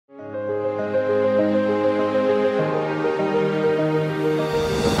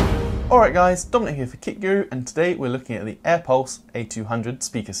Alright guys, Dominic here for Kit Guru, and today we're looking at the AirPulse A200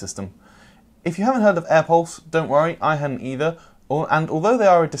 speaker system. If you haven't heard of AirPulse, don't worry, I hadn't either, and although they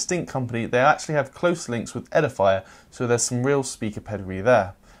are a distinct company, they actually have close links with Edifier, so there's some real speaker pedigree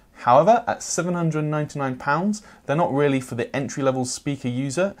there. However, at £799, they're not really for the entry-level speaker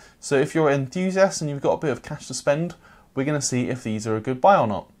user, so if you're an enthusiast and you've got a bit of cash to spend, we're going to see if these are a good buy or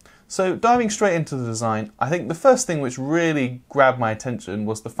not. So diving straight into the design, I think the first thing which really grabbed my attention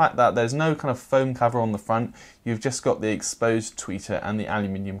was the fact that there's no kind of foam cover on the front, you've just got the exposed tweeter and the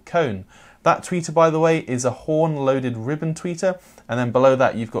aluminium cone. That tweeter, by the way, is a horn-loaded ribbon tweeter, and then below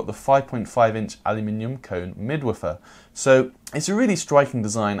that you've got the 5.5-inch aluminium cone midwoofer. So it's a really striking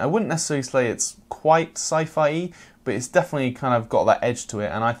design. I wouldn't necessarily say it's quite sci-fi-y, but it's definitely kind of got that edge to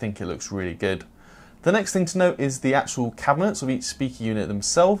it, and I think it looks really good. The next thing to note is the actual cabinets of each speaker unit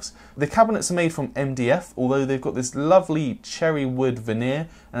themselves. The cabinets are made from MDF, although they've got this lovely cherry wood veneer,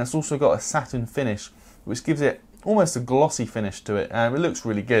 and it's also got a satin finish, which gives it almost a glossy finish to it, and it looks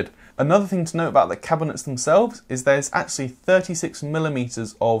really good. Another thing to note about the cabinets themselves is there's actually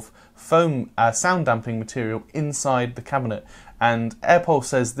 36mm of foam sound dampening material inside the cabinet, and AirPulse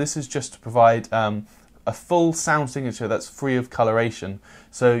says this is just to provide a full sound signature that's free of coloration,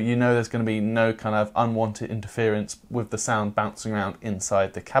 so you know there's going to be no kind of unwanted interference with the sound bouncing around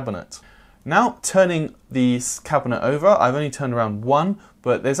inside the cabinet. Now turning the cabinet over, I've only turned around one,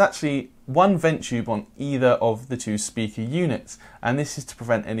 but there's actually one vent tube on either of the two speaker units, and this is to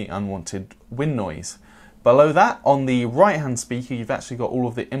prevent any unwanted wind noise. Below that, on the right hand speaker, you've actually got all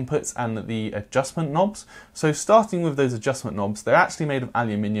of the inputs and the adjustment knobs. So starting with those adjustment knobs, they're actually made of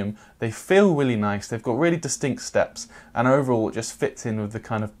aluminium, they feel really nice, they've got really distinct steps, and overall it just fits in with the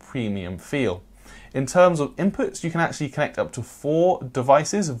kind of premium feel. In terms of inputs, you can actually connect up to 4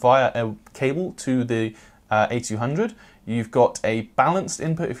 devices via a cable to the A200. You've got a balanced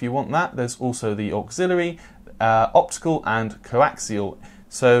input if you want that, there's also the auxiliary, optical and coaxial,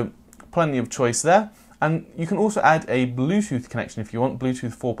 so plenty of choice there. And you can also add a Bluetooth connection if you want,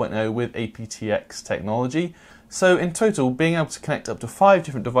 Bluetooth 4.0 with aptX technology. So in total, being able to connect up to 5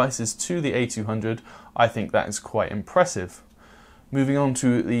 different devices to the A200, I think that is quite impressive. Moving on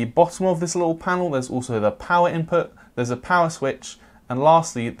to the bottom of this little panel, there's also the power input, there's a power switch, and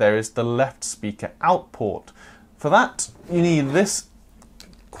lastly there is the left speaker out port. For that, you need this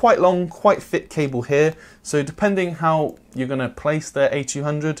quite long, quite thick cable here, so depending how you're going to place the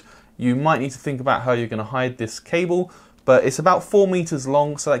A200, you might need to think about how you're going to hide this cable, but it's about 4 meters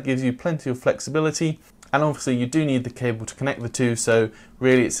long, so that gives you plenty of flexibility. And obviously you do need the cable to connect the two, so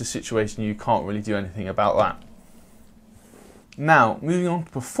really it's a situation you can't really do anything about that. Now, moving on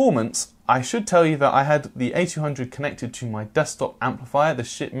to performance, I should tell you that I had the A200 connected to my desktop amplifier, the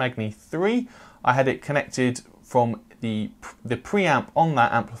Schiit Magni 3. I had it connected from the preamp on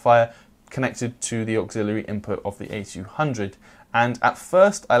that amplifier connected to the auxiliary input of the A200. And at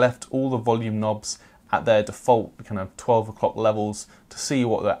first I left all the volume knobs at their default kind of 12 o'clock levels to see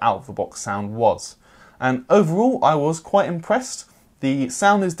what the out of the box sound was. And overall I was quite impressed. The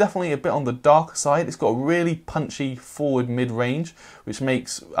sound is definitely a bit on the darker side. It's got a really punchy forward mid-range, which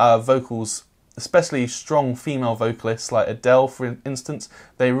makes vocals, especially strong female vocalists like Adele for instance,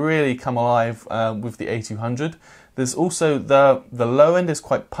 they really come alive with the A200. There's also the low end is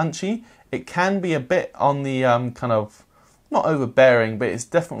quite punchy. It can be a bit on the kind of not overbearing, but it's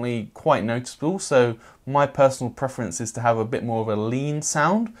definitely quite noticeable, so my personal preference is to have a bit more of a lean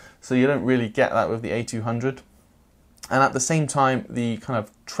sound, so you don't really get that with the A200. And at the same time, the kind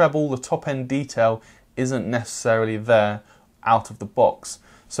of treble, the top end detail isn't necessarily there out of the box.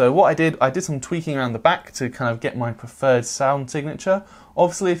 So what I did some tweaking around the back to kind of get my preferred sound signature.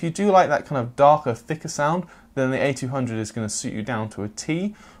 Obviously if you do like that kind of darker, thicker sound, then the A200 is going to suit you down to a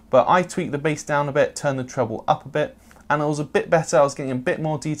T, but I tweaked the bass down a bit, turned the treble up a bit, and it was a bit better. I was getting a bit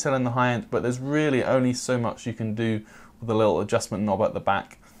more detail in the high end, but there's really only so much you can do with a little adjustment knob at the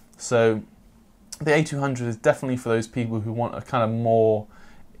back. So the A200 is definitely for those people who want a kind of more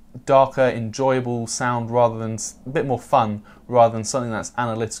darker, enjoyable sound rather than a bit more fun, rather than something that's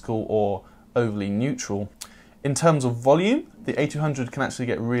analytical or overly neutral. In terms of volume, the A200 can actually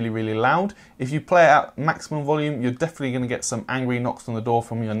get really, really loud. If you play it at maximum volume, you're definitely going to get some angry knocks on the door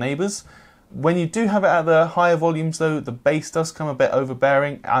from your neighbours. When you do have it at the higher volumes though, the bass does come a bit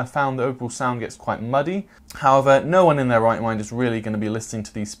overbearing. I found the overall sound gets quite muddy. However, no one in their right mind is really going to be listening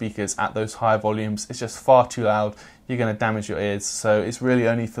to these speakers at those higher volumes. It's just far too loud. You're going to damage your ears. So it's really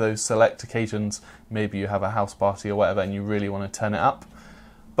only for those select occasions. Maybe you have a house party or whatever and you really want to turn it up.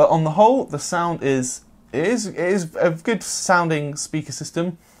 But on the whole, the sound is It is a good sounding speaker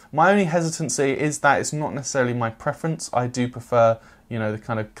system. My only hesitancy is that it's not necessarily my preference. I do prefer, you know, the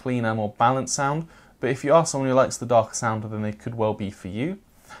kind of cleaner, more balanced sound. But if you are someone who likes the darker sound, then they could well be for you.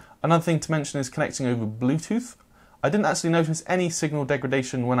 Another thing to mention is connecting over Bluetooth. I didn't actually notice any signal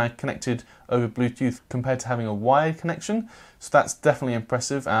degradation when I connected over Bluetooth compared to having a wired connection. So that's definitely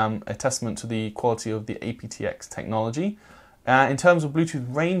impressive, a testament to the quality of the aptX technology. In terms of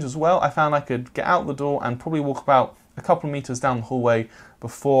Bluetooth range as well, I found I could get out the door and probably walk about a couple of meters down the hallway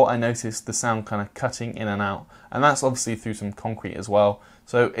before I noticed the sound kind of cutting in and out. And that's obviously through some concrete as well.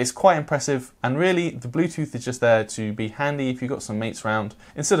 So it's quite impressive, and really the Bluetooth is just there to be handy if you've got some mates around.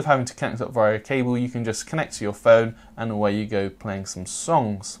 Instead of having to connect up via a cable, you can just connect to your phone and away you go playing some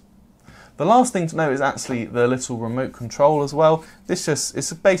songs. The last thing to note is actually the little remote control as well.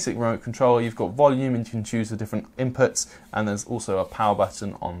 It's a basic remote control. You've got volume and you can choose the different inputs, and there's also a power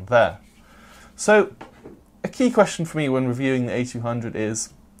button on there. So a key question for me when reviewing the A200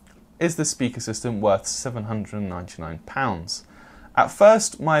 is this speaker system worth £799? At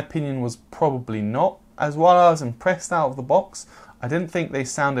first my opinion was probably not, as while I was impressed out of the box, I didn't think they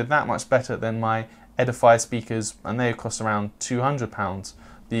sounded that much better than my Edify speakers, and they cost around £200.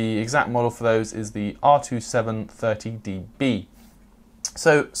 The exact model for those is the R2730DB.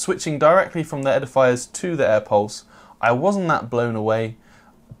 So switching directly from the Edifiers to the AirPulse, I wasn't that blown away,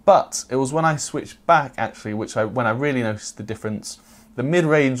 but it was when I switched back actually when I really noticed the difference. The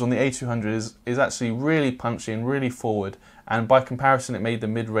mid-range on the A200 is actually really punchy and really forward, and by comparison it made the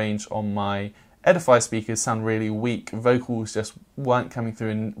mid-range on my Edify speakers sound really weak. Vocals just weren't coming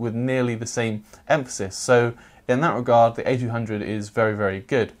through with nearly the same emphasis. So in that regard, the A200 is very, very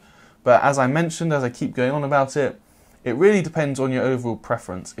good. But as I mentioned, as I keep going on about it, it really depends on your overall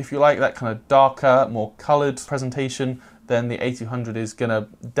preference. If you like that kind of darker, more coloured presentation, then the A200 is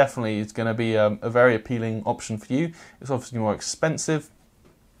definitely going to be a very appealing option for you. It's obviously more expensive,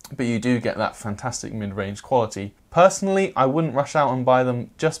 but you do get that fantastic mid-range quality. Personally, I wouldn't rush out and buy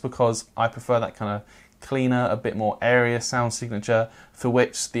them just because I prefer that kind of cleaner, a bit more airier sound signature, for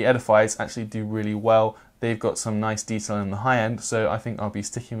which the Edifies actually do really well. They've got some nice detail in the high end, so I think I'll be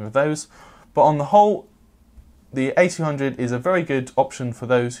sticking with those. But on the whole, the A200 is a very good option for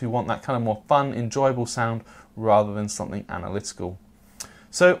those who want that kind of more fun, enjoyable sound rather than something analytical.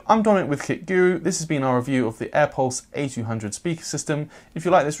 So I'm Dominic with Kit Guru. This has been our review of the AirPulse A200 speaker system. If you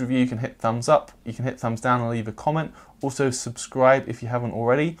like this review, you can hit thumbs up, you can hit thumbs down and leave a comment. Also subscribe if you haven't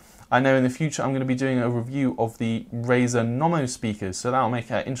already. I know in the future I'm going to be doing a review of the Razer Nomo speakers, so that'll make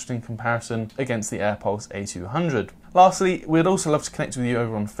an interesting comparison against the AirPulse A200. Lastly, we'd also love to connect with you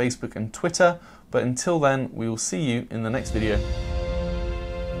over on Facebook and Twitter, but until then, we will see you in the next video.